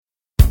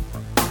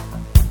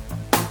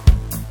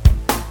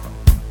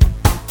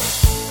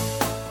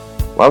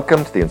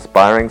Welcome to the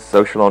Inspiring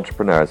Social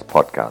Entrepreneurs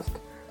podcast.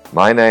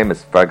 My name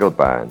is Fergal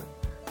Byrne.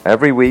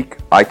 Every week,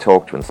 I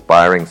talk to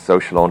inspiring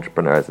social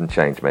entrepreneurs and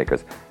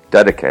changemakers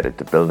dedicated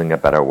to building a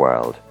better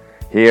world.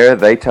 Here,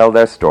 they tell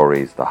their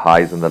stories, the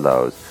highs and the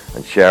lows,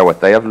 and share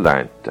what they have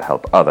learned to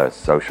help other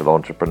social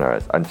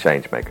entrepreneurs and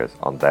changemakers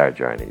on their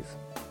journeys.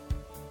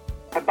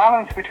 The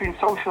balance between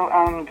social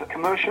and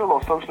commercial,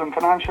 or social and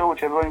financial,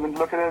 whichever way you want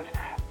to look at it,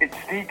 it's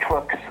the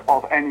crux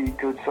of any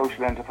good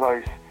social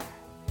enterprise.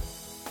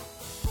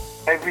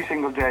 Every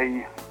single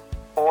day,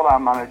 all our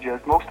managers,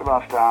 most of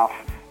our staff,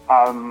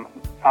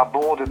 our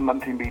board at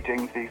monthly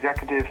meetings, the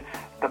executive,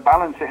 the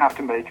balance they have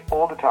to make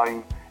all the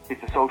time is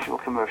the social,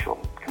 commercial,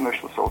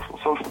 commercial, social,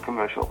 social,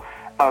 commercial.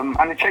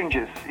 And it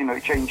changes,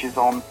 it changes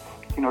on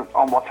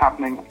what's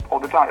happening all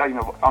the time,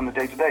 on the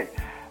day-to-day,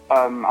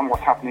 and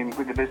what's happening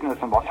with the business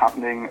and what's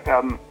happening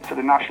sort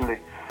of nationally.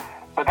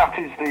 But that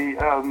is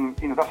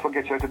that's what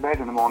gets you out of bed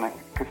in the morning,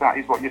 because that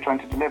is what you're trying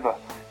to deliver.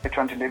 You're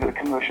trying to deliver the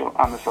commercial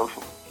and the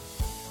social.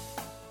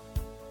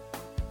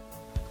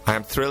 I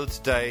am thrilled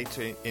today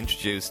to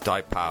introduce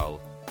Di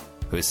Powell,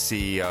 who is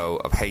CEO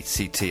of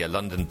HCT, a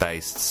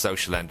London-based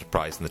social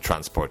enterprise in the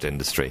transport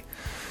industry.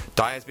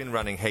 Di has been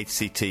running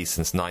HCT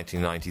since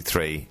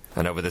 1993,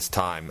 and over this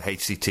time,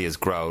 HCT has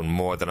grown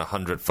more than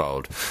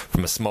 100-fold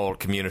from a small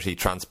community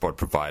transport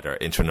provider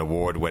into an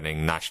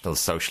award-winning national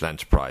social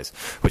enterprise,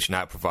 which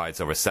now provides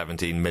over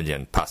 17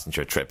 million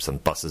passenger trips on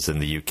buses in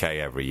the UK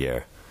every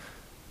year.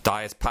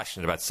 Di is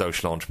passionate about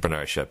social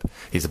entrepreneurship.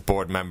 He's a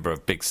board member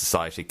of Big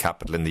Society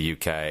Capital in the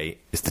UK,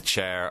 is the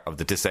chair of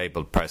the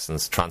Disabled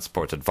Persons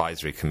Transport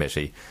Advisory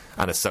Committee,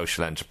 and a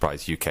Social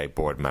Enterprise UK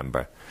board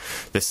member.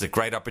 This is a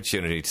great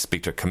opportunity to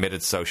speak to a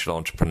committed social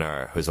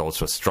entrepreneur who is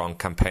also a strong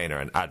campaigner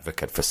and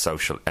advocate for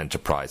social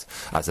enterprise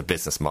as a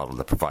business model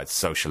that provides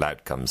social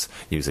outcomes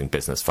using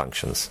business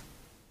functions.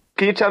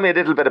 Can you tell me a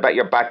little bit about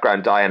your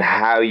background, Di, and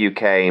how you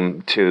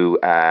came to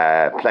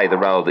play the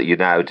role that you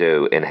now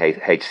do in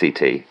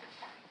HCT?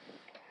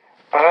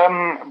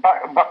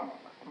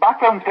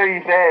 Background's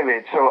very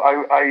varied, so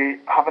I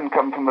haven't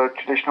come from a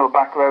traditional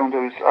background.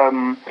 I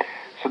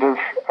was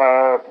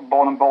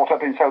born and brought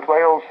up in South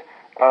Wales,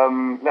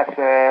 left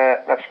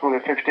school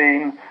at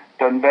 15,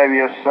 done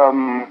various,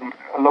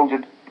 loads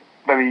of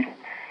very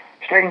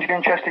strange and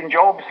interesting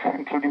jobs,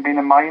 including being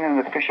a miner and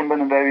a fisherman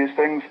and various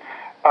things.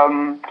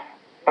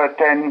 But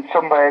then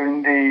somewhere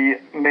in the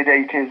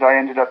mid-80s I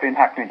ended up in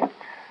Hackney.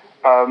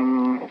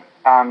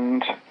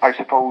 And I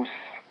suppose...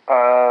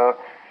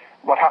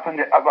 what happened,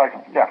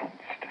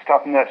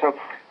 starting there. So,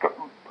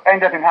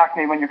 end up in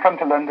Hackney. When you come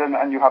to London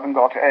and you haven't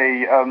got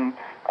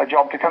a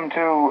job to come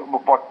to,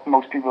 what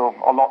most people,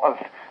 a lot of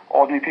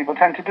ordinary people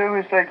tend to do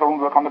is they go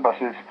and work on the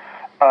buses,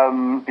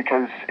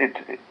 because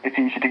it's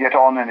easy to get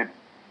on and it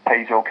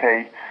pays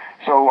okay.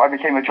 So I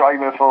became a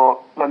driver for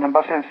London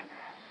buses.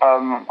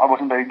 I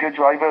wasn't a very good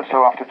driver,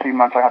 so after 3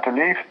 months I had to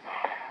leave.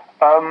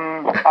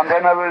 And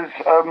then I was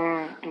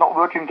not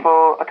working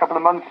for a couple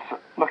of months,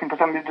 looking for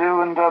something to do,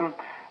 and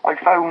I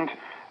found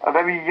a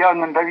very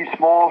young and very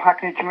small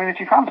Hackney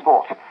community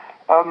transport,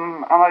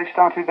 and I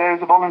started there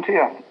as a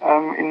volunteer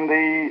in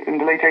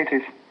the late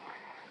 80s.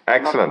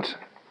 Excellent.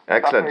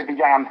 That's where it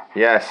began.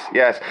 Yes.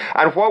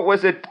 And what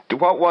was it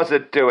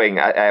doing?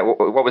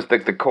 What was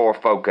the core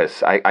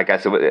focus? I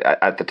guess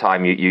at the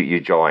time you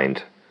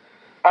joined.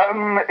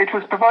 It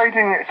was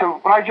providing. So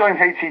when I joined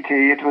HCT,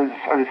 it was,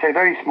 as I say,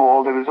 very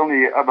small. There was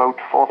only about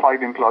 4 or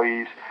 5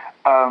 employees.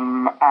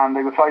 And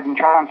they were providing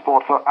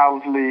transport for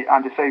elderly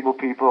and disabled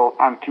people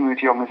and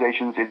community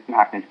organisations in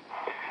Hackney.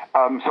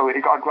 So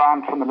it got a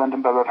grant from the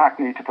London Borough of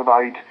Hackney to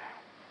provide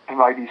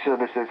these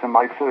services, and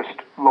my first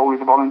role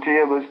as a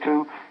volunteer was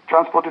to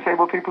transport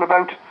disabled people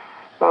about,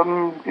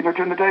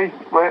 during the day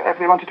wherever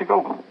they wanted to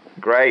go.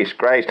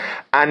 Great.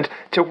 And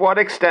to what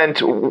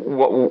extent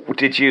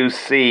did you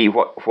see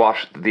what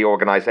the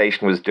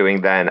organisation was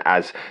doing then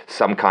as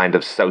some kind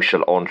of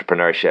social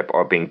entrepreneurship,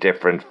 or being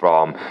different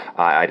from,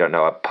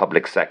 a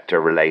public sector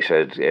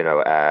related,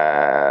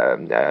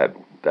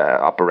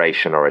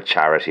 operation or a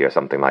charity or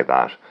something like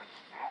that?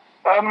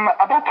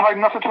 At that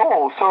time, not at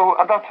all. So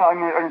at that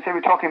time, I'd say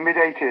we're talking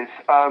mid-80s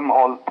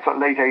or sort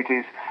of late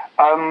 80s,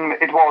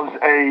 it was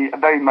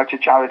very much a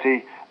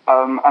charity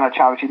and a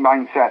charity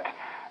mindset.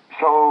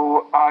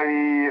 So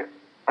I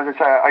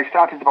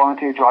started as a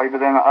volunteer driver.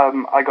 Then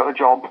I got a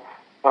job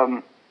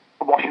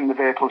washing the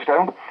vehicles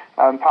down,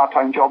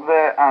 part-time job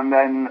there, and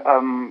then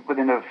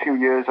within a few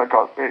years I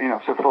got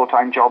a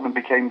full-time job and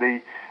became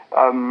it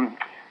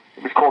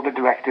was called the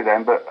director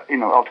then, but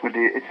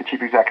ultimately it's the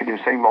chief executive,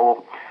 same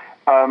role.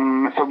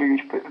 So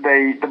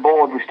the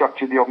board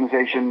restructured the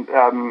organisation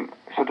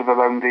sort of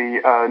around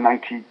the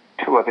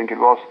 92, I think it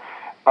was,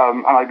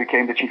 and I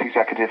became the chief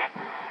executive.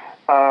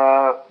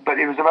 But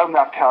it was around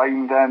that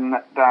time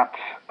then that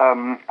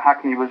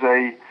Hackney was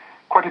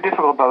quite a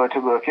difficult borough to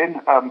work in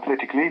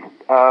politically,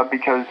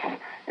 because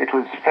it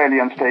was fairly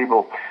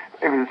unstable.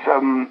 It was,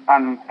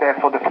 and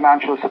therefore the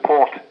financial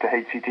support to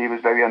HCT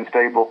was very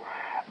unstable.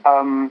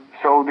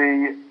 So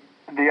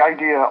the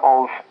idea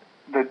of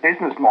the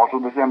business model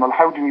was then, well,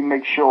 how do we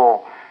make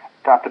sure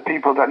that the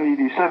people that need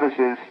these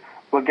services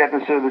will get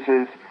the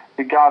services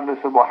regardless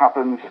of what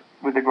happens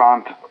with the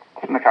grant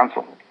from the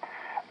council.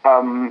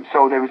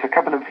 So there was a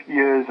couple of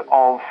years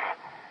of,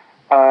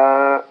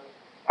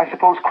 I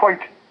suppose,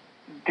 quite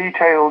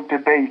detailed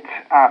debate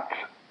at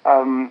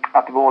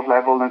the board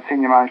level and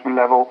senior management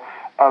level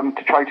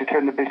to try to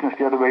turn the business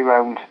the other way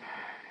around.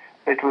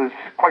 It was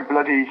quite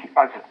bloody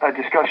as a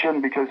discussion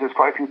because there's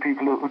quite a few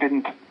people who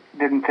didn't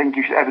think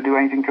you should ever do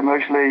anything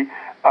commercially,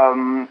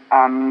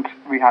 and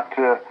we had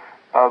to,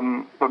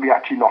 but we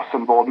actually lost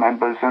some board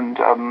members, and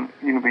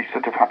we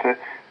sort of had to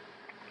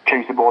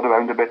change the board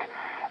around a bit.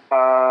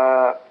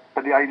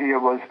 But the idea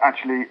was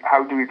actually,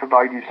 how do we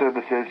provide these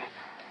services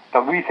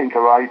that we think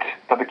are right,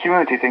 that the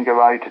community think are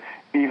right,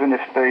 even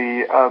if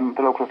the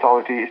local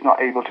authority is not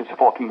able to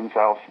support them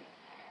themselves.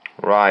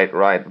 Right.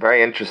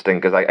 Very interesting,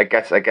 because I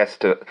guess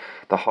to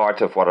the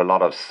heart of what a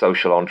lot of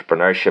social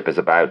entrepreneurship is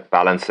about,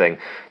 balancing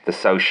the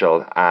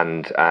social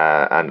and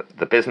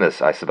the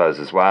business, I suppose,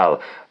 as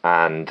well.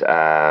 And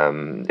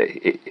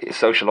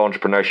social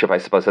entrepreneurship, I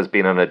suppose, has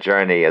been on a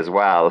journey as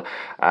well,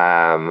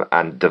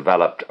 and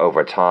developed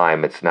over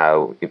time. It's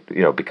now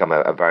become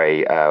a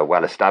very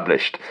well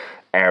established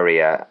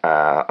area,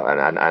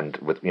 and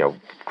with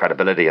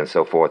credibility and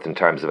so forth in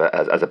terms of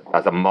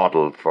as a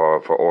model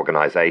for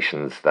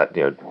organisations that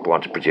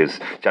want to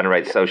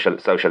generate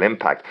social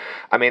impact.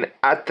 I mean,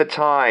 at the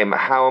time,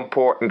 how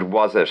important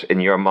was it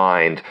in your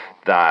mind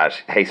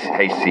that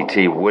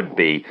HCT would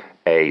be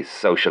a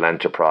social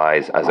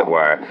enterprise, as it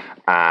were,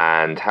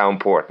 and how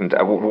important?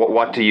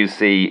 What do you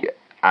see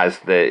as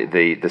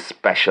the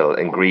special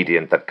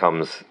ingredient that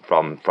comes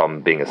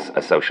from being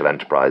a social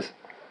enterprise?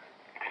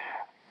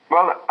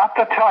 Well, at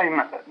the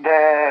time,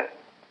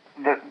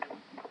 the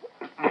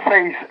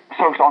phrase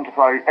social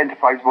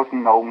enterprise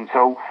wasn't known,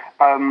 so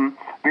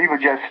we were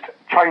just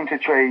trying to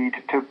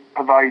trade to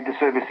provide the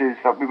services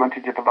that we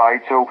wanted to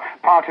provide. So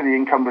part of the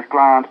income was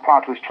grant,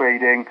 part was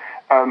trading,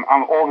 and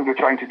all we were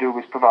trying to do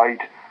was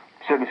provide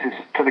services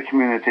to the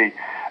community.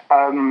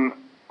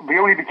 We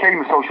only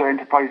became a social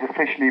enterprise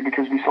officially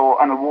because we saw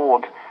an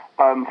award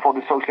for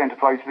the social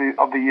enterprise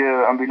of the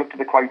year, and we looked at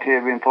the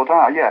criteria and thought,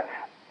 yeah,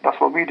 that's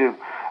what we do.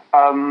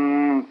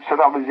 So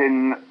that was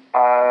in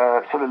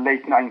sort of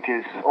late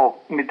 90s or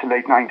mid to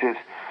late 90s.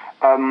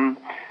 And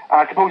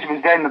I suppose it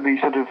was then that we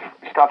sort of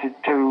started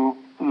to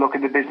look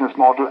at the business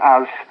model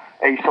as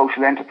a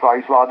social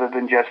enterprise rather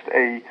than just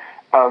an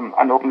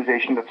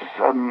organisation that's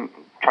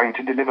trying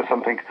to deliver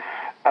something.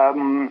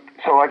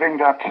 So I think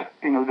that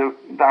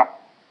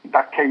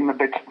that came a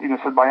bit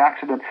sort of by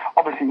accident.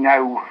 Obviously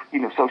now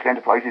social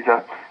enterprises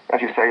are,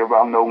 as you say, a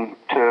well-known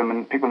term,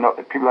 and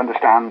people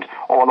understand,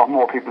 or a lot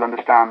more people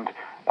understand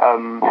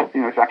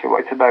exactly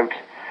what it's about.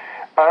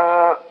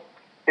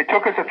 It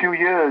took us a few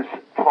years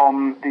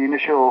from the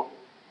initial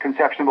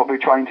conception of what we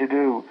were trying to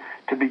do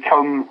to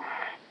become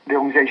the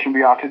organisation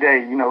we are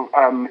today,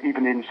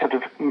 even in sort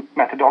of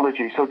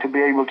methodology. So to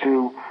be able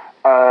to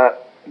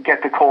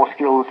get the core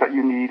skills that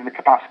you need, the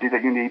capacity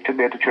that you need to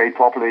be able to trade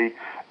properly,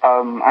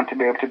 and to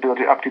be able to build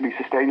it up to be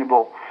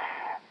sustainable.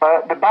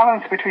 The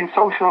balance between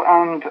social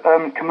and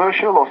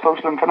commercial, or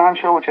social and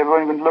financial, whichever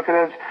way you want to look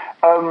at it,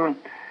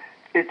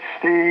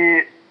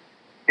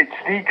 it's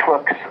the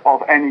crux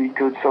of any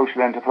good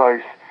social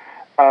enterprise.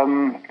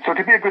 So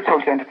to be a good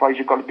social enterprise,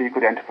 you've got to be a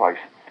good enterprise.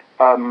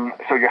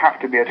 So you have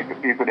to be able to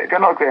be a good. If you're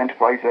not a good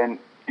enterprise, then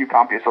you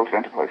can't be a social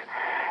enterprise.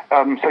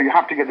 So you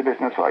have to get the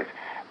business right,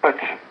 but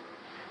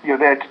you're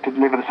there to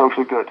deliver the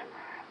social good.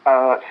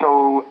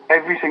 So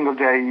every single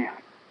day,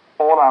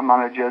 all our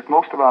managers,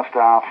 most of our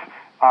staff,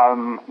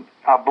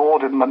 our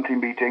board at monthly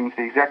meetings,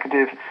 the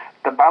executive,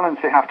 the balance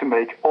they have to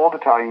make all the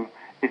time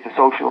is the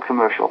social,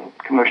 commercial,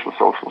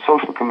 social,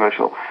 social,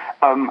 commercial,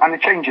 and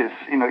it changes.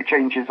 It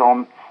changes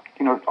on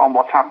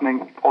what's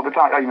happening all the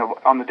time.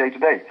 On the day to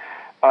day,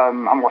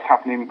 and what's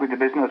happening with the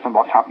business and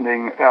what's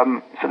happening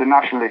sort of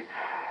nationally.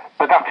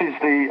 But that is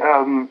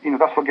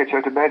that's what gets you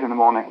out of bed in the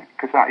morning,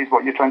 because that is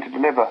what you're trying to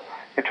deliver.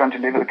 You're trying to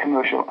deliver the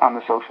commercial and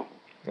the social.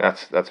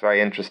 That's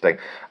very interesting,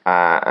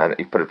 and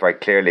you put it very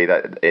clearly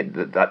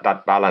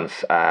that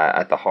balance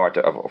at the heart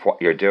of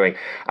what you're doing.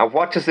 And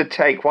what does it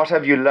take? What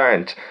have you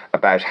learned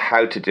about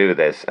how to do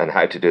this and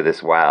how to do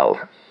this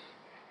well?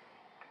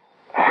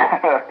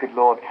 Good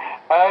Lord.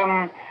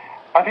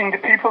 I think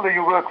the people that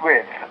you work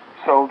with,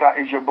 so that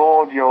is your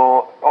board,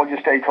 all your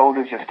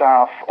stakeholders, your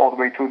staff, all the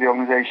way through the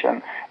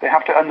organisation, they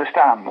have to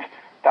understand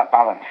that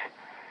balance.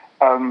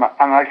 And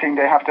I think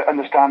they have to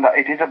understand that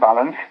it is a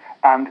balance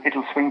and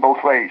it'll swing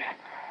both ways.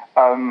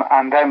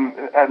 And then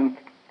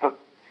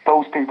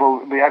those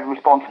people, the every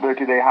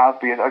responsibility they have,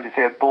 be it, as you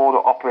say, at board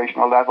or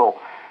operational level,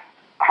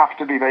 have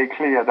to be very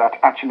clear that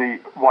actually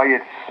why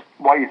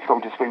it's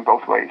going to swing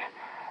both ways.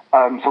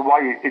 So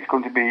why it's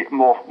going to be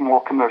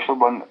more commercial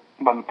one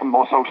month and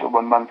more social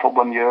 1 month or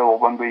 1 year or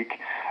 1 week,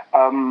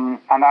 and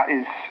that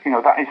is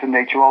the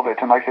nature of it.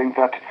 And I think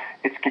that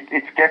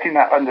it's getting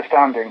that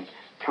understanding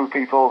through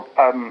people,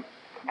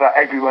 that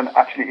everyone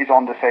actually is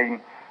on the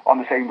same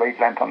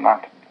wavelength on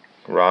that.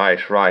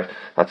 Right, right.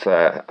 That's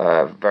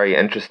very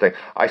interesting.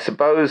 I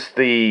suppose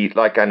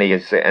like any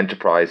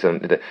enterprise,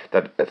 and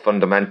that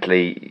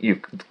fundamentally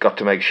you've got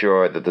to make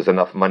sure that there's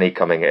enough money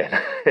coming in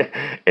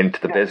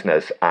into the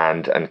business,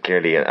 and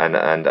clearly and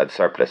a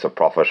surplus of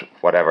profit,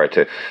 whatever,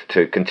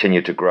 to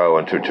continue to grow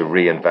and to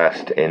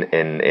reinvest in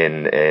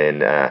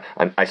and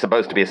I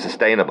suppose to be a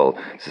sustainable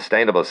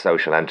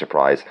social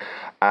enterprise.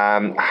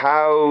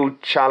 How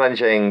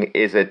challenging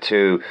is it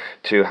to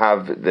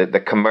have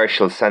the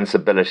commercial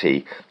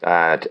sensibility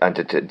and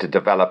to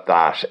develop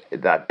that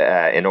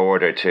in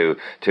order to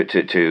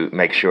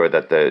make sure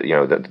that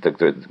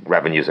the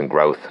revenues and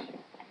growth?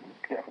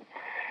 Yeah,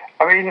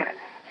 I mean,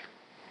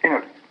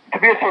 to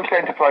be a social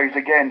enterprise,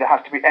 again, there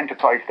has to be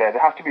enterprise there.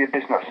 There has to be a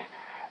business.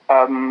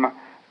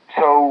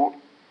 So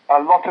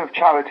a lot of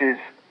charities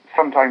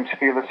sometimes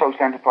feel that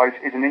social enterprise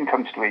is an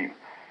income stream.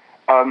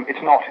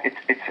 It's not.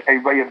 It's a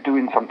way of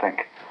doing something.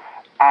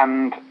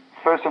 And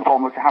first and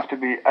foremost, there has to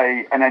be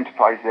an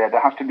enterprise there. There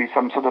has to be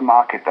some sort of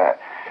market there.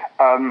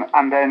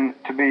 And then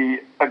to be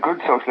a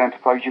good social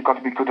enterprise, you've got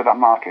to be good at that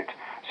market.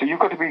 So you've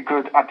got to be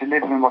good at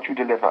delivering what you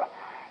deliver.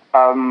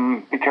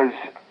 Because,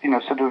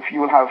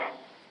 you'll have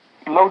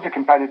loads of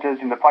competitors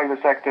in the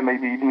private sector,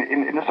 maybe even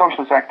in the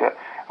social sector,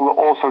 who are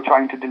also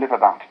trying to deliver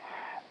that.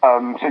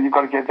 So you've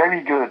got to get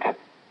very good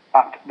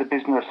at the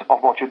business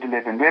of what you're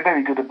delivering. We're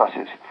very good at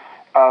buses.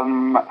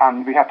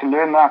 And we have to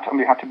learn that, and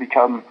we have to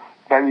become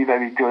very,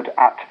 very good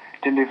at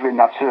delivering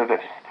that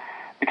service.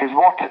 Because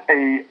what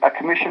a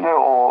commissioner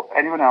or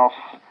anyone else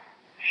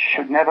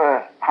should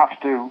never have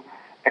to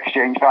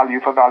exchange value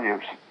for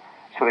values.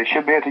 So they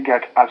should be able to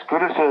get as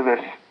good a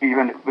service,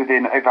 even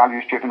within a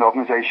values-driven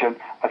organisation,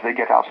 as they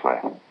get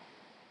elsewhere.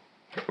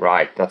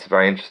 Right, that's a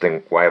very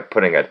interesting way of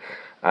putting it.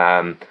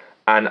 I'm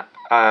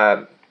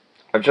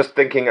just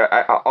thinking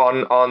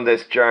on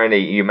this journey.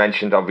 You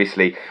mentioned,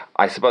 obviously,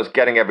 I suppose,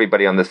 getting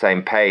everybody on the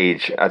same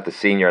page at the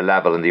senior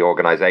level in the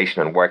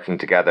organisation and working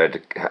together to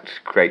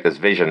create this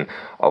vision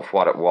of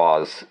what it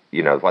was,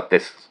 what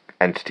this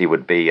entity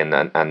would be,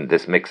 and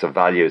this mix of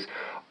values.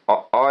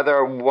 Are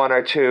there one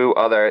or two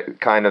other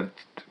kind of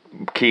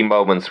key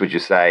moments, would you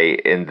say,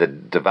 in the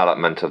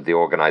development of the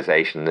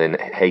organisation in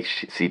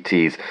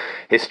HCT's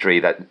history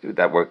that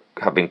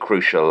have been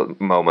crucial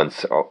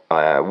moments,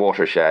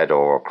 watershed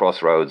or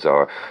crossroads,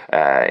 or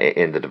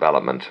in the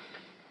development?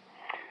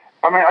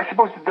 I mean, I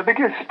suppose the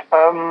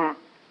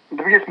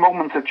biggest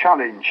moments of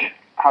challenge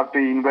have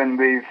been when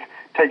we've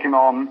taken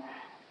on,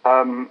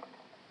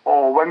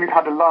 or when we've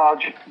had a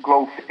large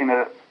growth in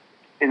a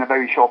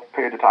very short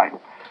period of time.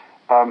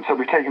 So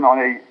we've taken on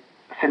a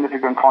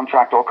significant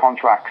contract or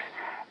contracts,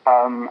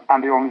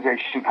 and the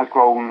organisation has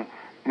grown,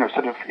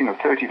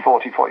 30,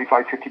 40,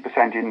 45,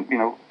 50%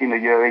 in a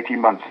year,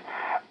 18 months.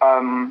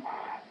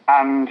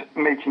 And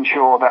making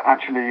sure that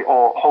actually,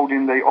 or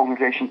holding the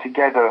organisation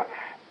together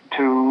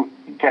to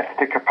get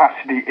the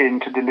capacity in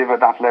to deliver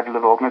that level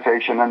of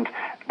organisation. And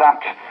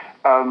that,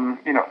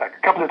 a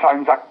couple of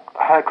times that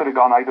could have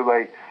gone either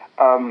way.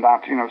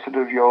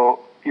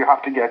 You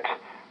have to get,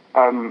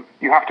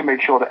 you have to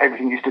make sure that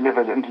everything is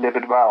delivered and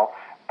delivered well.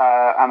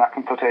 And that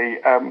can put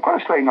quite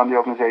a strain on the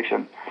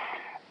organisation.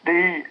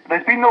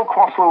 There's been no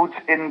crossroads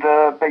in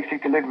the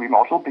basic delivery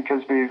model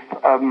because we've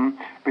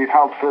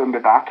held firm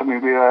with that. I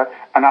mean, we're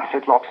an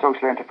asset-locked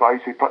social enterprise.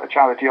 We put a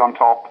charity on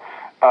top.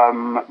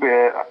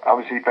 We're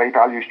obviously very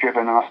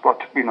values-driven, and that's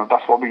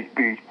where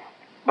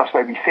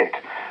we sit.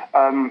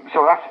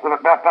 So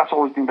that's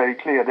always been very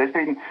clear. There's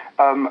been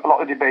a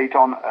lot of debate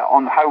on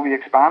how we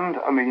expand.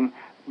 I mean,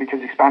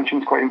 because expansion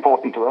is quite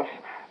important to us.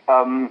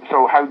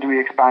 So how do we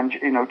expand,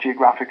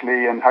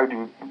 geographically, and how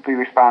do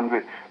we expand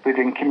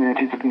within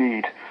communities of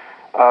need?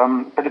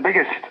 But the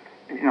biggest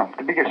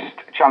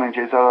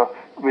challenges are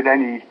with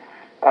any,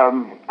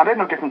 and they're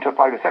no different to a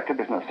private sector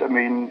business. I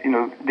mean,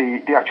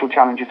 the actual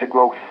challenges are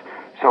growth.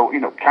 So,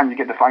 can you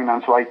get the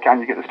finance right? Can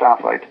you get the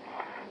staff right?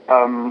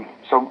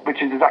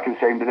 Which is exactly the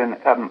same within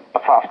a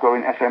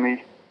fast-growing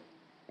SME.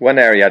 One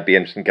area I'd be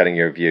interested in getting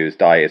your views,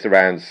 Di, is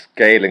around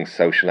scaling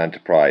social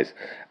enterprise.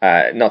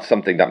 Not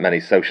something that many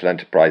social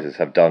enterprises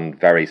have done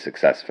very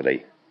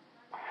successfully.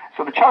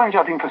 So the challenge,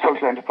 I think, for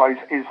social enterprise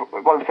is,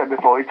 what I've said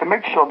before, is to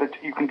make sure that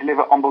you can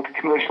deliver on both a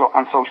commercial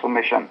and social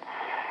mission.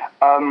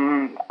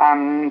 In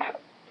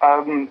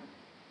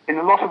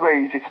a lot of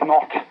ways, it's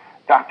not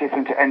that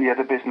different to any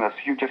other business.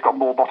 You've just got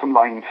more bottom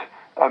lines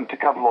to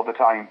cover all the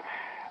time.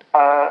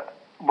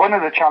 One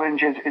of the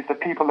challenges is the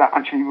people that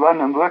actually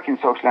run and work in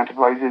social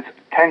enterprises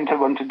tend to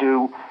want to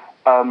do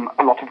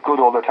a lot of good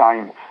all the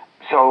time.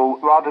 So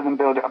rather than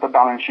build up a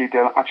balance sheet,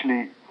 they'll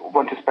actually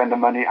want to spend the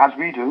money, as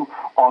we do,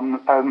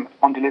 on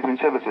delivering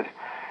services.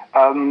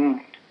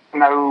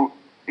 Now,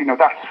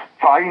 that's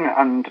fine,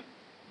 and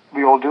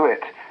we all do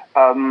it.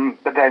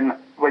 But then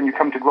when you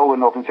come to grow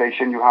an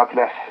organisation, you have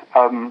less,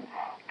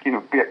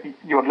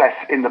 you have less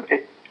in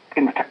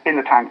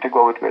the tank to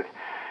grow it with.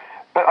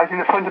 But I think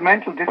the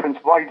fundamental difference,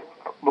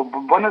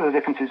 one of the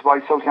differences why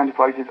social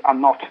enterprises are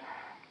not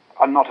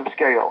of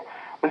scale,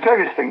 there's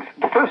various things.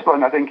 The first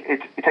one, I think,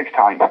 it takes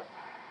time.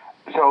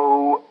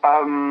 So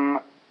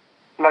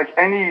like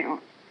any,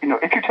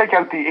 if you take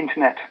out the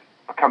internet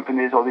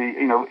companies or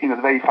the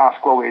very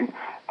fast growing,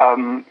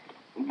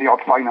 the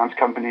odd finance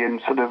company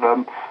and sort of,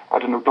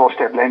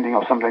 doorstep lending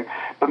or something,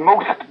 but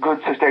most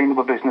good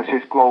sustainable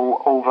businesses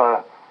grow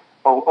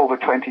over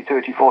 20,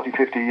 30, 40,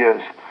 50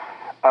 years.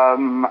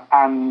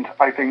 And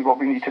I think what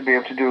we need to be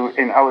able to do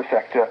in our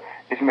sector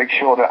is make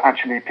sure that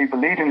actually people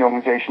leading the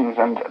organisations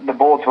and the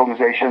boards of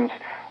organisations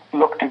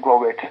look to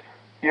grow it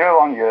year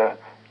on year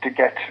to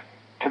get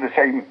to the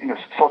same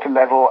sort of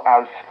level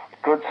as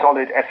good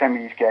solid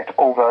SMEs get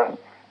over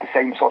the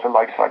same sort of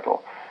life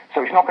cycle.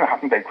 So it's not going to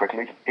happen very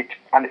quickly,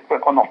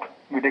 or not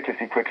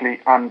ridiculously quickly,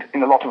 and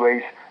in a lot of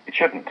ways it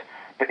shouldn't,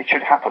 but it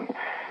should happen.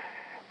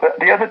 But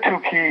the other two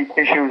key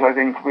issues, I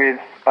think, with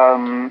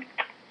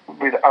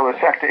our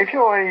sector, if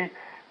you're a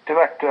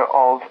director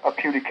of a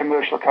purely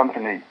commercial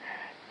company,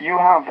 you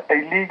have a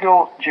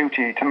legal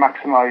duty to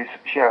maximise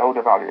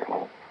shareholder value.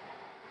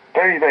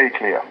 Very, very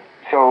clear.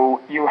 So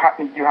you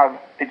have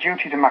a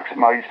duty to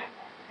maximise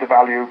the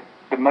value,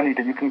 the money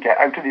that you can get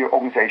out of the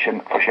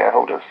organisation for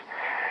shareholders.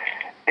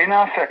 In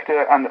our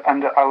sector and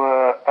under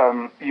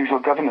our usual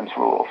governance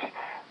rules,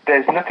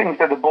 there's nothing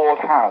that the board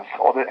has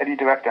or that any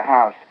director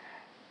has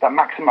that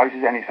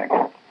maximises anything.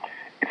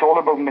 It's all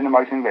about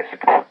minimising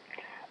risk.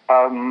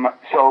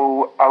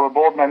 So our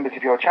board members,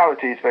 if you're a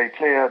charity, it's very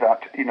clear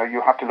that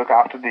you have to look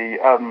after the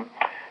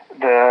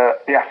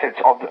assets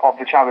of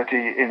the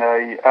charity in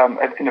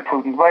a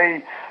prudent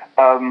way,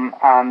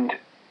 and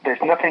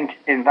there's nothing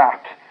in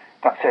that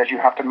says you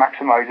have to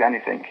maximise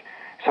anything.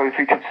 So if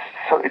we could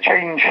sort of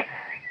change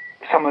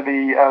some of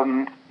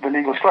the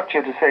legal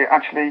structure to say,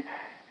 actually,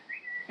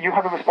 you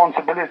have a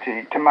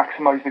responsibility to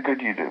maximise the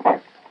good you do,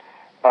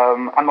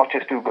 and not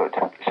just do good.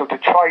 So to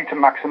try to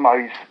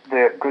maximise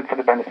the good for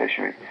the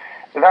beneficiary.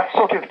 So that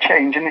sort of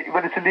change, and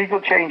whether it's a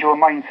legal change or a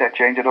mindset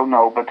change, I don't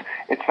know, but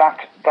it's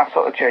that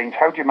sort of change.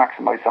 How do you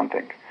maximise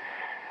something?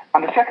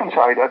 And the second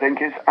side, I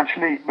think, is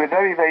actually we're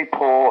very, very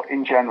poor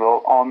in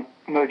general on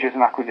mergers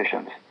and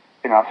acquisitions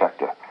in our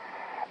sector.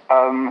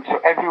 So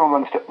everyone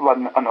wants to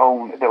run and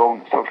own their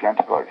own social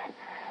enterprise.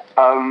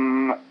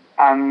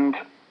 And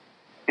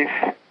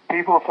if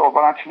people thought,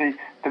 well, actually,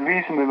 the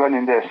reason we're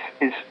running this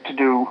is to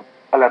do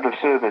a level of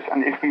service,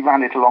 and if we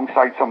ran it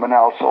alongside someone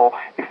else, or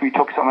if we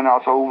took someone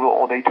else over,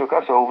 or they took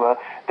us over,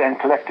 then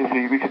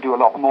collectively we could do a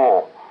lot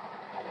more.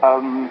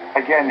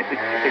 Again, it's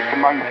a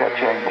mindset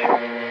change,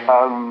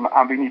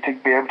 and we need to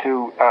be able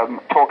to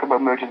talk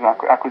about mergers and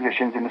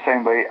acquisitions in the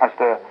same way as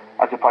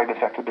the private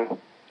sector do.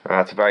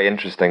 That's a very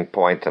interesting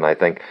point, and I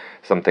think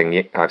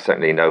something I've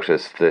certainly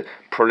noticed, the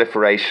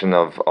proliferation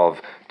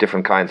of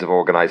different kinds of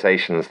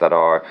organisations that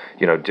are,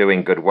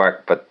 doing good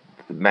work, but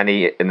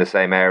many in the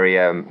same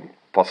area,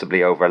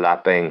 possibly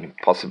overlapping,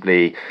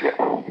 possibly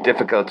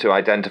difficult to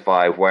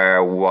identify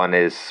where one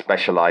is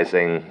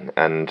specialising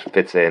and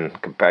fits in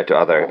compared to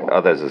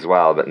others as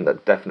well,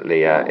 but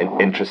definitely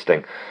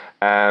interesting.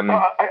 I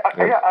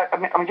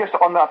mean, just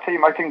on that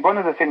theme, I think one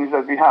of the things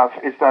that we have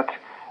is that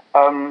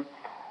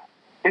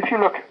if you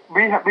look,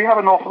 we have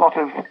an awful lot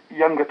of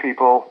younger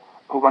people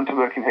who want to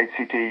work in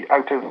HCT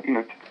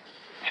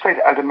straight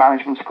out of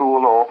management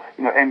school or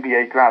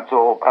MBA grads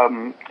or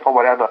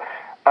whatever.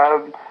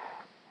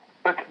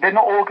 But they're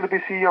not all going to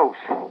be CEOs.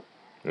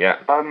 Yeah.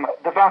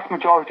 The vast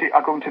majority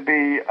are going to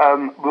be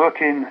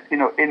working,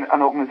 in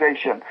an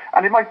organisation,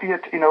 and it might be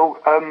at,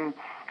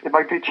 it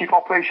might be chief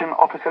operation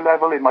officer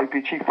level, it might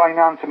be chief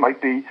finance, it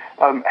might be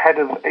head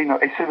of,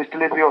 a service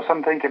delivery or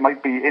something. It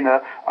might be in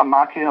a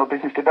marketing or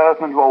business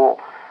development role.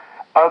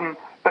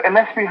 But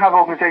unless we have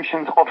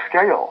organisations of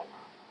scale,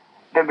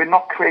 then we're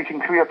not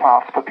creating career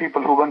paths for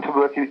people who want to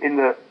work in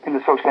the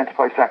social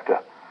enterprise sector.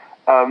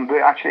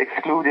 We're actually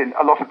excluding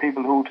a lot of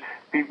people who'd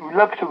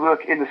love to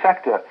work in the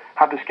sector,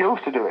 have the skills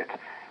to do it,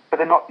 but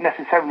they're not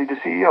necessarily the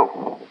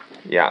CEO.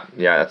 Yeah,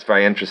 that's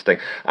very interesting.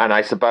 And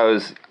I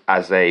suppose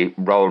as a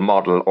role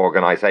model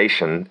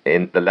organisation,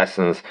 in the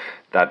lessons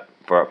that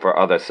for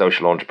other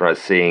social entrepreneurs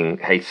seeing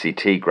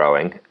HCT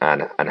growing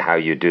and how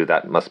you do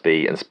that must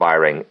be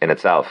inspiring in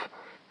itself.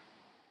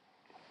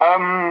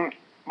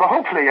 Well,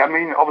 hopefully, I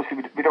mean, obviously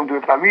we don't do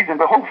it for that reason,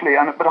 but hopefully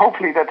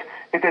that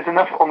if there's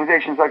enough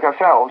organisations like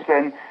ourselves,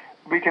 then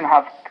we can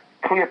have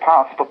clear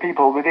paths for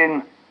people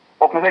within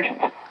organisations,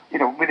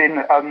 within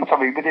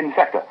the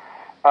sector.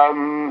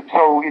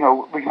 So,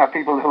 we can have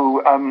people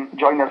who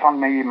join us on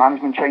the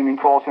management training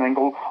course and then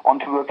go on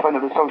to work for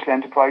another social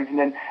enterprise and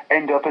then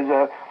end up as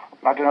a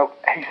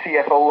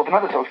CFO of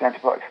another social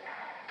enterprise.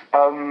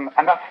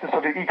 And that's the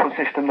sort of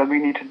ecosystem that we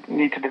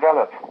need to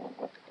develop.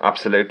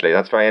 Absolutely,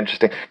 that's very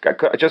interesting.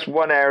 Just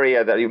one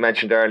area that you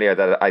mentioned earlier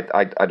that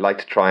I'd like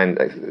to try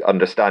and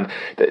understand.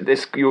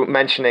 This, you were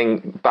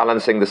mentioning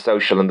balancing the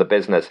social and the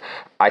business.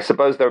 I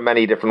suppose there are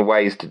many different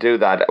ways to do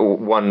that.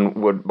 One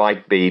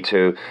might be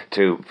to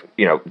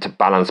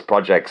balance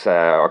projects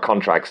or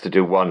contracts, to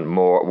do one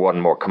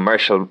more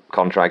commercial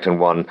contract and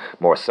one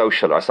more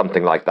social or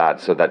something like that.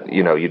 So that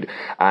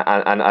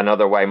and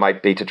another way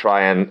might be to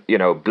try and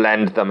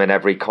blend them in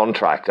every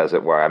contract, as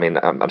it were. I mean,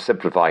 I'm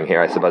simplifying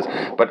here, I suppose,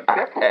 but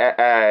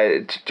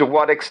to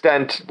what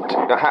extent,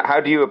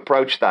 how do you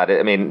approach that?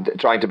 I mean,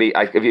 trying to be,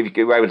 if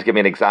you were able to give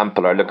me an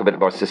example or look a bit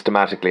more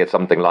systematically at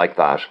something like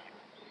that.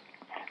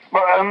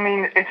 Well, I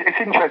mean,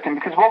 it's interesting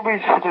because what we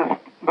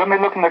when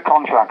we're looking at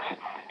contracts,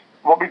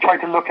 what we try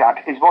to look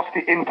at is what's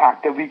the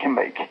impact that we can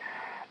make.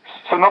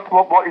 So not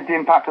what is the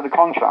impact of the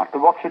contract,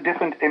 but what's the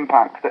different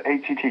impact that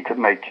HCT could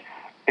make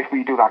if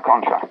we do that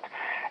contract.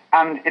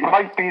 And it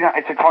might be that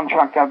it's a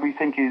contract that we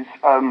think is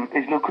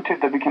lucrative,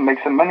 that we can make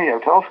some money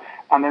out of,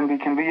 and then we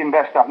can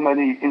reinvest that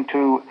money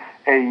into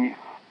a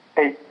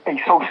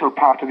social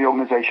part of the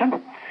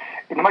organisation.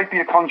 It might be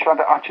a contract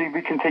that actually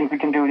we can think we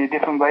can do in a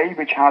different way,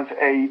 which has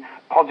a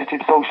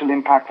positive social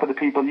impact for the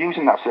people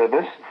using that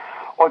service,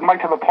 or it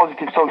might have a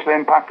positive social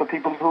impact for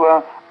people who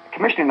are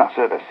commissioning that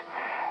service.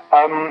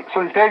 So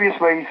there's various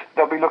ways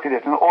that we look at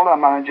it, and all our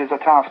managers are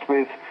tasked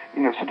with,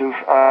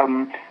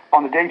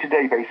 on a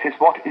day-to-day basis,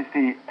 what is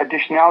the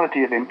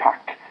additionality of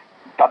impact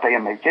that they are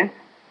making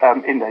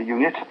in their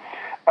unit,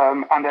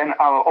 and then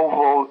our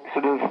overall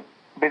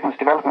business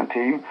development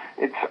team,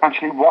 it's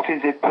actually what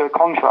is it per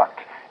contract.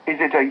 Is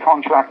it a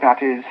contract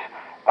that is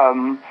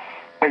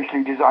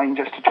basically designed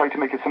just to try to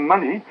make us some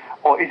money,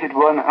 or is it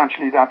one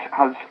actually that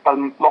has a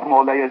lot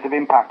more layers of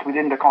impact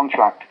within the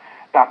contract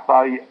that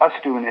by us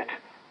doing it,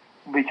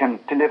 we can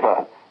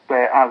deliver,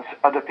 whereas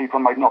other people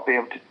might not be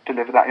able to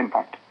deliver that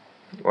impact?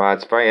 Well,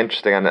 it's very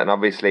interesting, and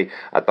obviously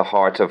at the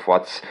heart of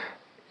what's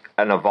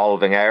an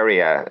evolving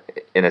area,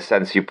 in a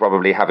sense, you're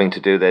probably having to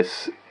do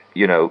this,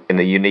 in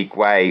a unique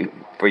way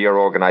for your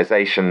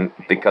organisation,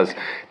 because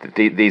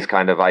these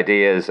kind of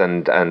ideas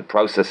and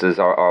processes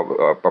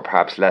are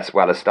perhaps less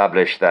well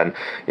established than,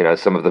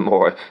 some of the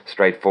more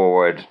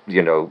straightforward,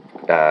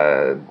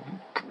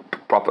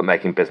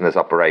 profit-making business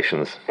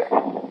operations.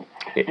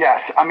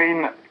 Yes, I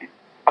mean,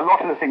 a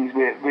lot of the things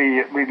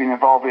we've been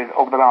involved with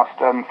over the last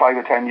 5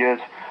 or 10 years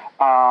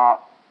are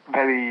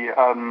very,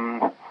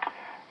 I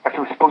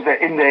suppose they're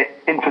in their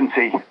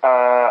infancy,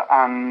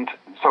 and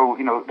so,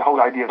 the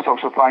whole idea of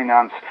social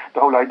finance,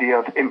 the whole idea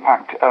of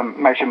impact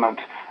measurement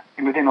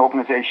within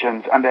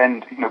organisations, and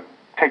then,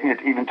 taking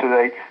it even to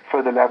the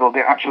further level, the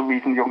actual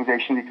reason the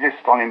organisation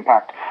exists on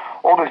impact.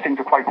 All those things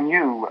are quite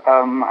new,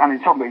 and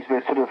in some ways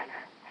we're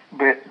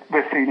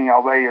feeling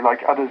our way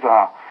like others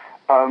are,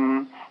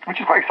 which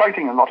is quite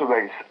exciting in a lot of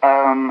ways,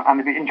 and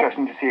it'd be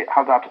interesting to see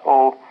how that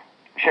all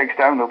shakes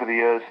down over the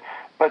years.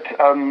 But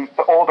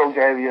all those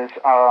areas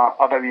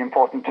are very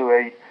important to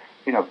a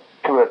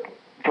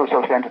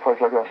social enterprise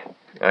like us.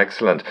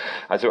 Excellent.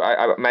 So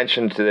I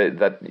mentioned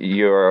that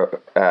your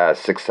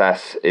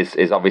success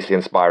is obviously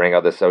inspiring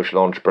other social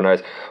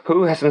entrepreneurs.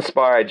 Who has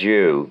inspired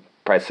you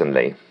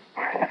personally?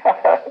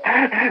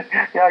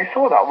 Yeah, I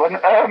saw that one.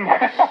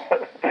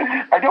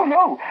 I don't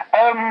know.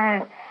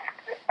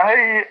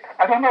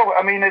 I don't know.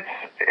 I mean,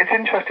 it's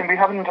interesting. We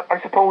haven't, I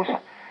suppose.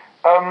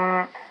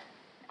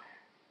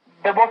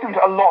 There wasn't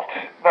a lot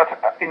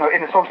that, in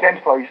a social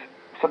enterprise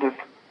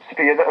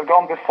sphere that have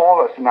gone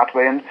before us in that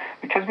way. And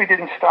because we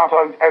didn't start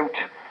out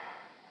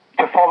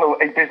to follow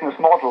a business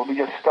model, we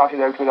just started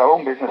out with our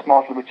own business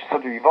model, which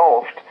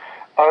evolved.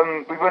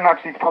 We weren't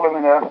actually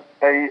following a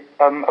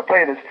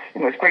play.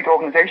 There's great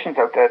organisations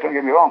out there, don't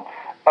get me wrong.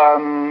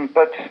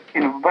 But,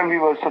 when we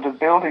were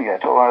building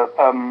it, or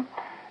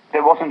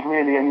there wasn't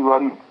really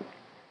anyone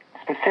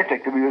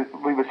specific that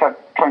we were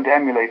trying to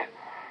emulate.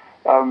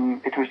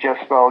 It was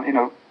just,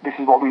 this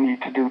is what we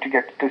need to do to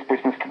get this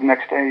business to the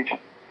next stage.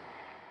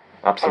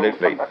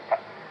 Absolutely.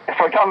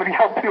 So I can't really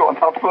help you on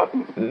that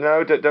one.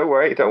 No, don't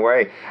worry.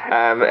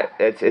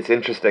 It's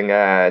interesting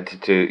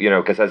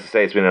to because as I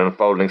say, it's been an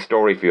unfolding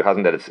story for you,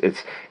 hasn't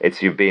it?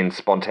 It's you've been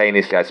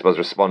spontaneously, I suppose,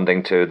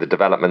 responding to the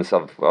developments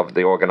of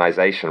the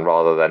organisation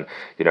rather than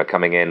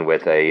coming in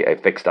with a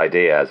fixed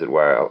idea, as it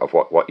were, of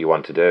what you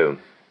want to do.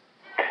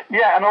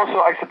 Yeah, and also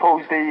I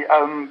suppose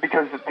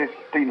because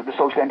the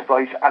social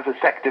enterprise as a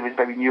sector is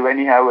very new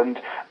anyhow,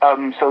 and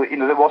so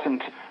there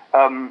wasn't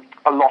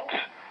a lot.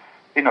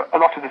 A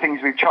lot of the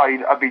things we've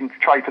tried have been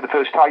tried for the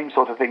first time,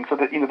 sort of thing. So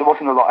that there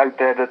wasn't a lot out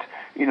there that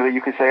that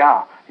you could say,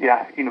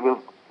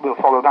 we'll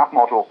follow that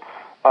model.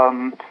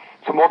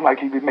 So more than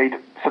likely we've made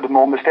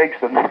more mistakes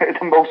than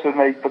most have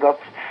made, but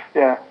that's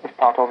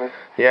part of it.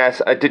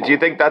 Yes, do you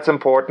think that's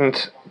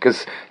important?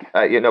 Because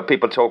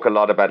people talk a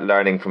lot about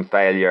learning from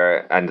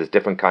failure, and there's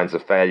different kinds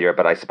of failure.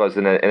 But I suppose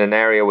in an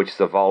area which is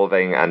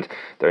evolving and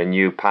there are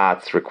new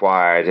paths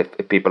required,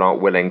 if people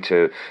aren't willing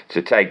to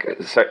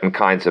take certain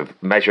kinds of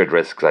measured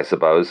risks, I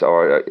suppose,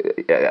 or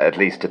at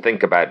least to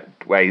think about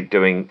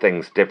doing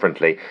things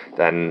differently,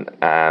 then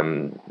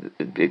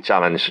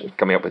challenge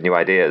coming up with new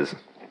ideas.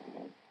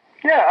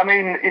 Yeah, I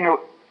mean,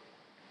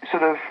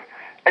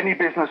 any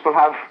business will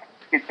have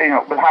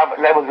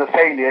levels of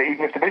failure,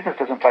 even if the business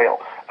doesn't fail.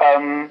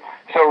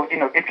 So,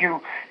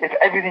 if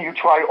everything you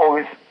try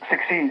always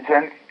succeeds,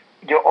 then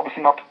you're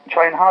obviously not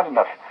trying hard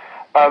enough.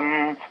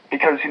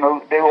 Because,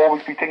 there will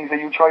always be things that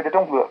you try that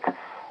don't work.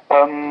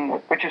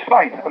 Which is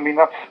fine. I mean,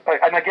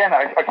 and again,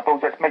 I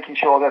suppose that's making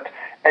sure that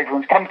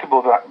everyone's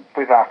comfortable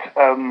with that,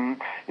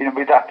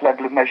 with that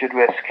level of measured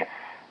risk.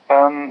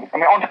 I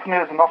mean,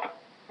 entrepreneurs are not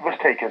risk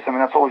takers. I mean,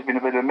 that's always been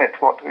a bit of a myth.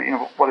 What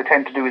they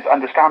tend to do is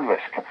understand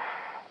risk,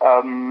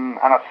 and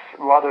that's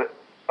rather,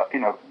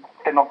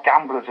 they're not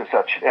gamblers as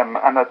such, and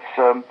that's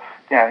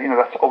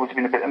that's always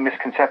been a bit of a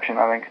misconception,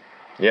 I think.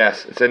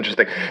 Yes, it's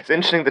interesting. It's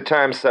interesting the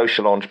term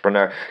social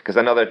entrepreneur, because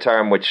another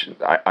term which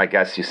I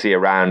guess you see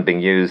around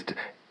being used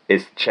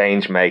is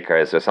change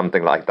makers or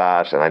something like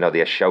that. And I know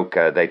the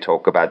Ashoka, they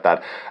talk about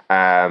that.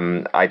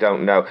 I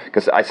don't know,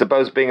 because I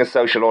suppose being a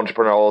social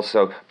entrepreneur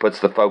also puts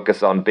the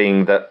focus on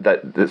being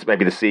that's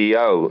maybe the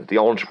CEO, the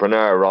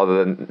entrepreneur,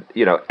 rather than,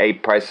 a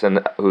person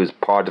who's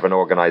part of an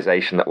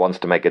organization that wants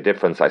to make a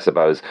difference, I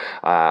suppose.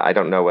 I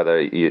don't know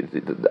whether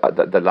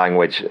the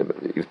language,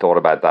 you've thought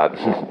about that.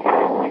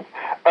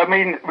 I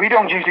mean, we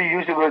don't usually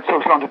use the word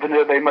social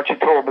entrepreneur very much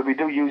at all, but we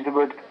do use the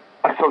word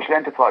a social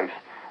enterprise.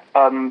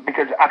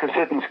 Because at a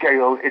certain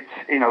scale, it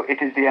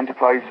is the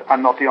enterprise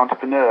and not the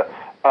entrepreneur.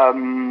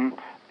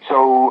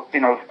 So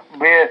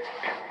the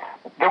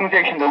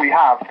organisation that we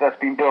have that's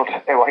been built,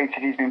 or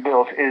HCT's been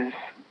built, is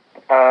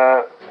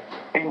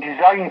being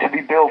designed to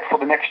be built for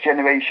the next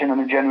generation and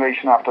the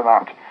generation after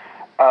that.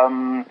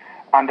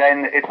 And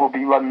then it will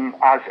be run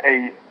as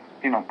a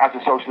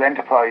social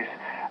enterprise.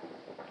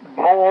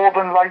 More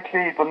than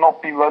likely, it will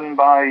not be run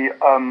by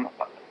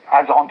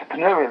as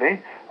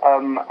entrepreneurially.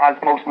 As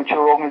most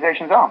mature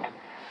organisations aren't.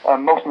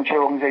 Most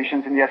mature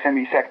organisations in the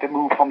SME sector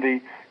move from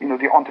the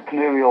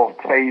entrepreneurial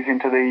phase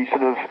into the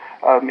sort of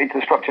into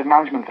the structured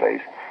management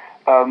phase.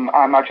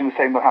 I imagine the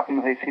same will happen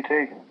with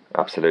HCT.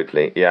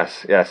 Absolutely,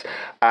 yes.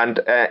 And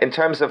in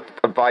terms of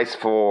advice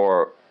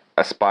for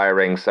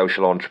aspiring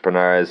social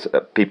entrepreneurs,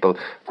 people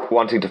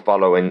wanting to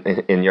follow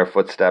in your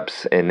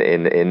footsteps in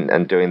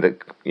and doing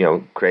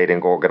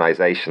creating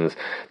organizations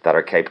that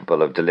are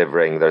capable of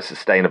delivering, they're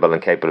sustainable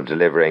and capable of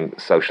delivering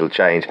social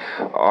change,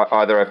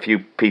 are there a few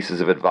pieces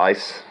of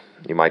advice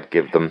you might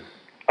give them?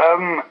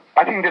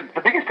 I think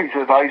the biggest piece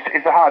of advice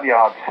is the hard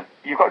yards.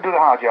 You've got to do the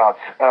hard yards,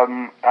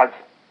 as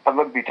a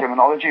rugby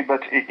terminology,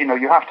 but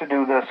you have to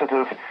do the sort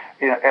of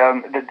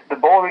the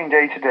boring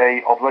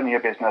day-to-day of running a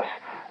business.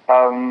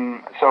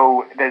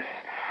 So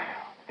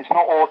it's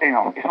not all,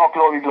 it's not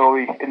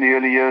glory in the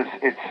early years.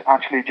 It's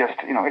actually just,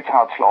 it's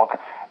hard slog.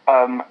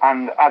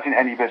 And as in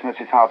any business,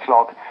 it's hard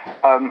slog.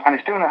 And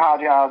it's doing the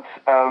hard yards,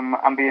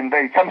 and being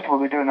very comfortable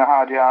with doing the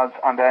hard yards.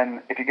 And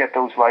then if you get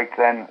those right,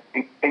 then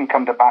in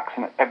come the backs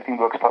and everything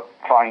works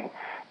fine.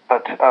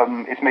 But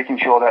it's making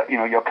sure that,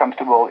 you're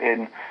comfortable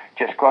in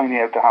just grinding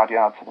out the hard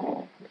yards.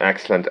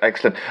 Excellent.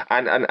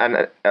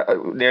 And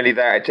nearly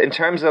there. In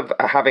terms of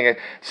having a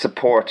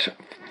support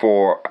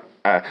for,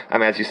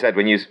 as you said,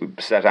 when you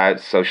set out,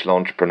 social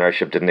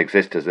entrepreneurship didn't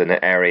exist as an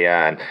area,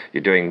 and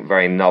you're doing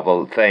very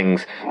novel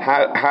things.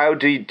 How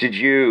did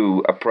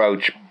you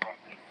approach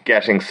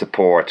getting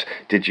support?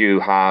 Did you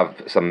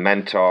have some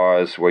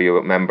mentors? Were you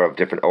a member of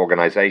different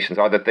organisations?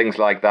 Are there things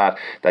like that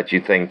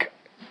you think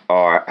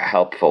are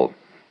helpful?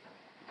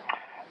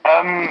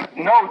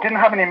 No, didn't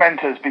have any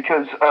mentors,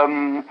 because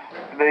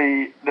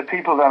the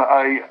people that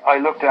I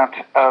looked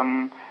at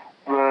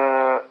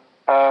were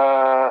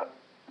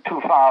too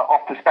far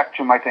off the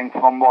spectrum, I think,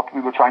 from what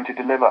we were trying to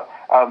deliver.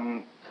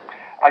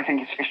 I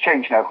think it's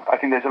changed now. I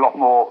think there's a lot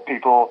more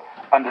people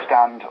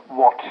understand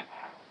what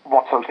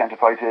social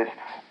enterprise is.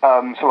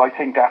 So I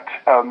think that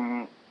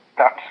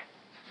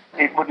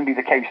it wouldn't be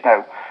the case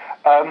now.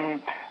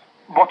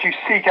 What you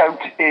seek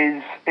out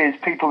is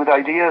people with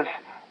ideas.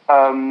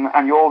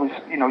 And you always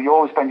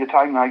spend your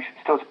time, and I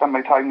still spend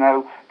my time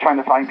now trying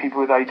to find people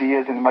with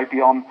ideas, and it might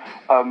be on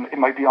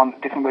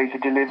different ways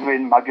of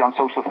delivering, it might be on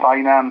social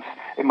finance,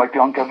 it might be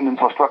on governance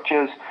or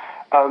structures,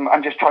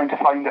 and just trying to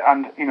find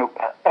and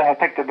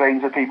pick the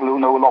brains of people who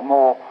know a lot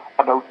more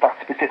about that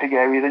specific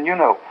area than you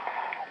know.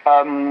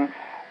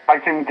 I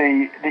think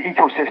the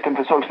ecosystem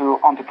for social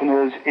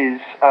entrepreneurs is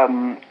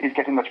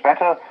getting much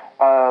better,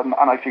 and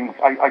I think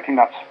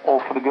that's all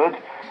for the good.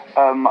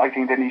 I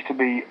think there needs to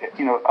be,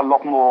 a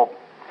lot more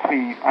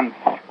free and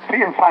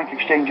frank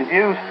exchange of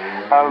views,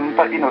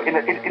 but in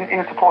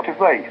a supportive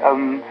way.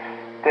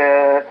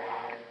 There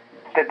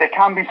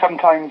can be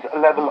sometimes a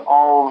level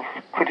of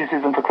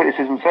criticism for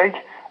criticism's sake.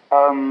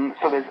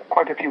 So there's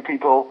quite a few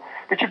people,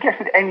 which you get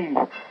with any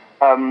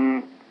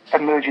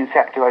emerging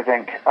sector, I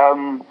think.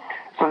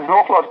 So there's an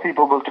awful lot of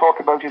people who will talk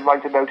about it,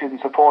 write about it, and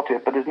support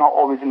it, but there's not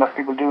always enough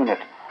people doing it.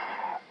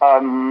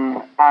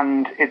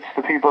 And it's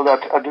the people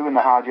that are doing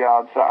the hard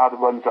yards that are the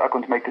ones that are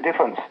going to make the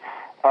difference.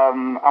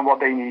 And what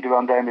they need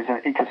around them is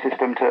an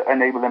ecosystem to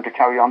enable them to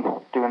carry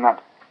on doing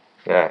that.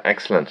 Yeah,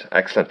 excellent.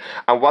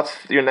 And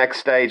what's your next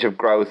stage of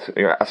growth,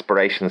 your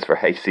aspirations for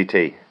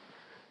HCT?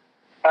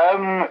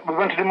 We're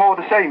going to do more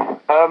of the same.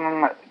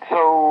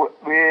 So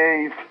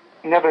we've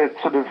never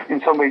sort of,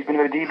 in some ways, been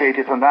very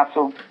deviated from that.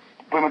 So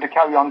we're going to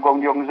carry on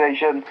growing the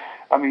organisation.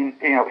 I mean,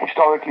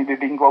 historically we've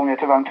been growing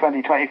at around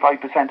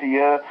 20-25% a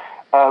year.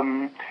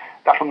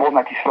 That will more than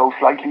likely slow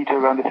slightly to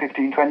around the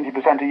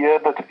 15-20% a year,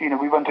 but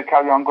we want to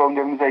carry on growing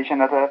the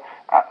organisation at a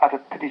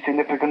pretty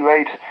significant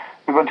rate.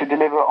 We want to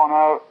deliver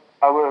on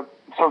our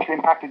social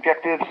impact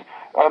objectives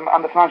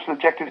and the financial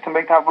objectives to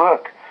make that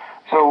work.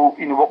 So,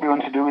 what we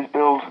want to do is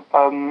build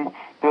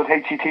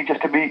HCT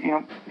just to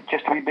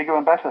be bigger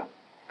and better.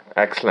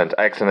 Excellent.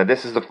 And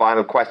this is the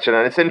final question,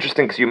 and it's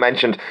interesting because you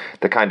mentioned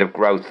the kind of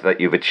growth that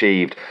you've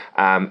achieved,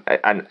 and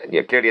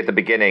clearly at the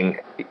beginning,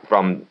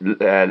 from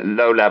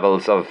low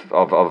levels of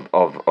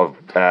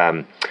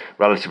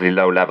relatively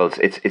low levels,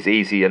 it's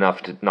easy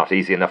enough to not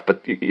easy enough,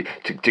 but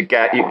to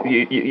get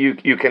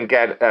you can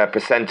get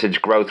percentage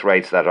growth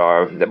rates that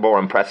are more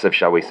impressive,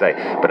 shall we say?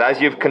 But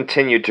as you've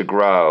continued to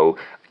grow,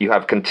 you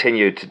have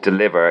continued to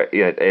deliver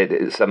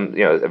some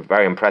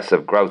very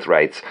impressive growth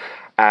rates.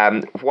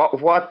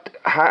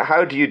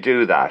 How do you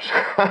do that?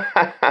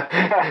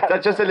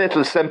 That's just a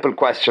little simple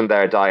question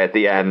there, Di, at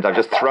the end. I've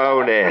just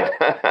thrown in.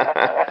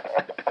 That's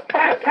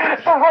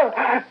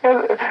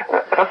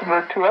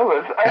about 2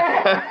 hours.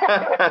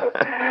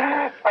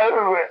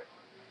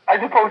 I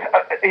suppose,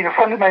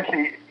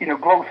 fundamentally,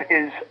 growth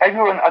is,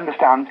 everyone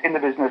understands in the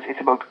business,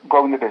 it's about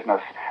growing the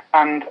business.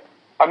 And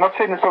I'm not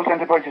saying that social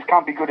enterprises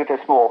can't be good if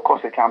they're small. Of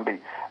course they can be.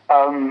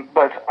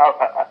 But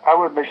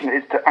our mission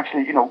is to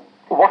actually,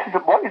 what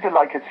is it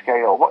like at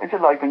scale? What is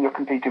it like when you're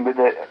competing with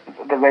the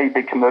very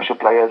big commercial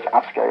players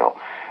at scale?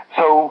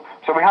 So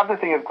we have the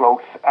thing of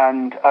growth,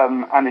 and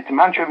it's a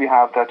mantra we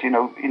have that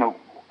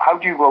how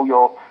do you grow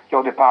your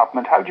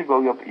department? How do you grow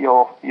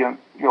your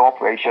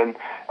operation?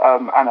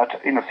 And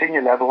at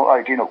senior level,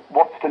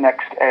 what's the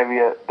next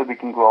area that we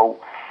can grow?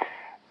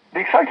 The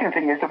exciting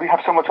thing is that we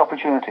have so much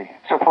opportunity.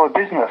 So for a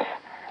business,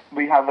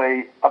 we have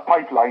a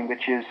pipeline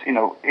which is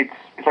it's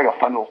like a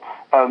funnel.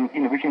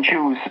 We can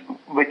choose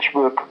which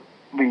work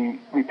we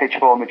pitch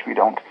for and which we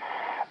don't,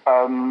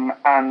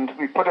 and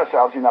we put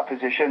ourselves in that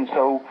position.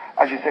 So,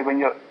 as you say, when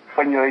you're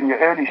in your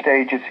early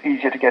stage, it's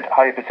easier to get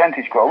higher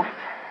percentage growth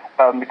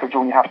because you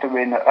only have to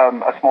win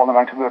a small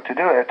amount of work to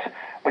do it.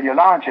 When you're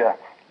larger,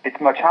 it's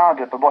much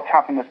harder. But what's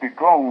happened as we've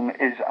grown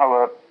is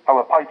our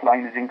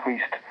pipeline has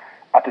increased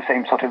at the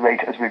same sort of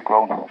rate as we've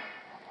grown.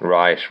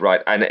 Right.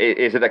 And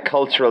is it a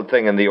cultural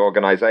thing in the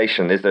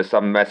organisation? Is there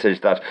some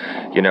message that,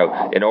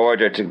 in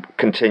order to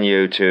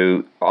continue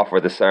to offer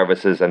the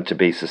services and to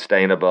be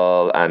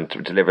sustainable and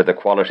to deliver the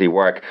quality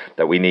work,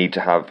 that we need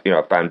to have,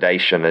 a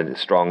foundation and a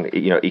strong,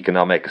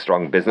 economic,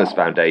 strong business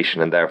foundation,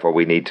 and therefore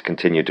we need to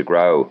continue to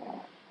grow?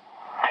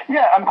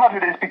 Yeah, and part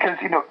of it is because,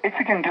 if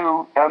we can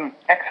do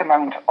X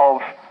amount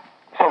of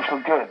social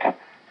good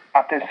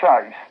at this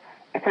size,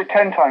 if we're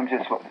 10 times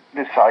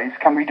this size,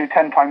 can we do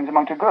 10 times the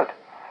amount of good?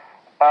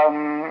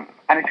 And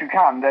if you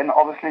can, then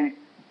obviously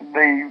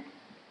the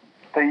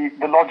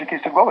logic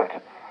is to grow it,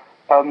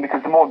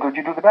 because the more good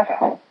you do, the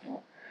better.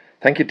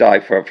 Thank you, Di,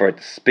 for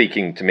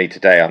speaking to me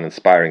today on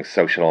Inspiring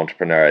Social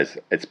Entrepreneurs.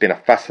 It's been a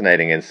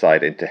fascinating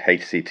insight into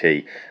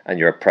HCT and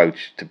your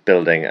approach to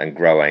building and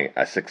growing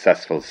a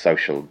successful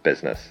social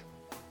business.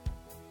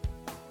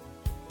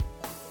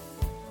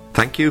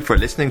 Thank you for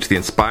listening to the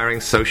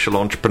Inspiring Social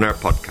Entrepreneur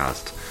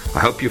podcast. I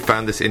hope you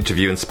found this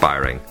interview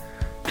inspiring.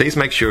 Please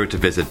make sure to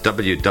visit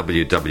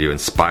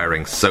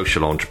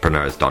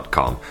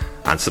www.inspiringsocialentrepreneurs.com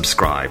and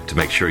subscribe to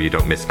make sure you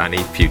don't miss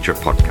any future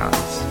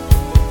podcasts.